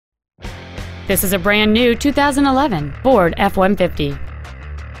This is a brand new 2011 Ford F-150.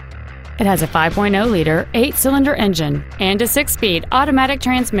 It has a 5.0-liter 8-cylinder engine and a 6-speed automatic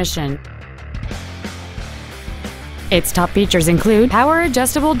transmission. Its top features include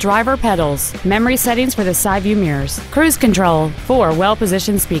power-adjustable driver pedals, memory settings for the side view mirrors, cruise control, 4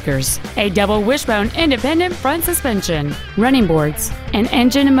 well-positioned speakers, a double wishbone independent front suspension, running boards, an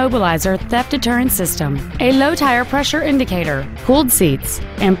engine immobilizer theft deterrent system, a low tire pressure indicator, cooled seats,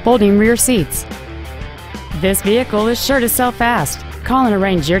 and folding rear seats. This vehicle is sure to sell fast. Call and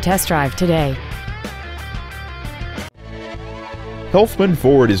arrange your test drive today. Helfman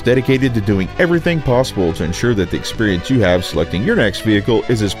Ford is dedicated to doing everything possible to ensure that the experience you have selecting your next vehicle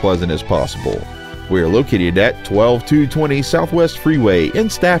is as pleasant as possible. We are located at 12220 Southwest Freeway in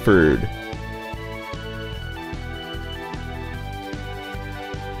Stafford.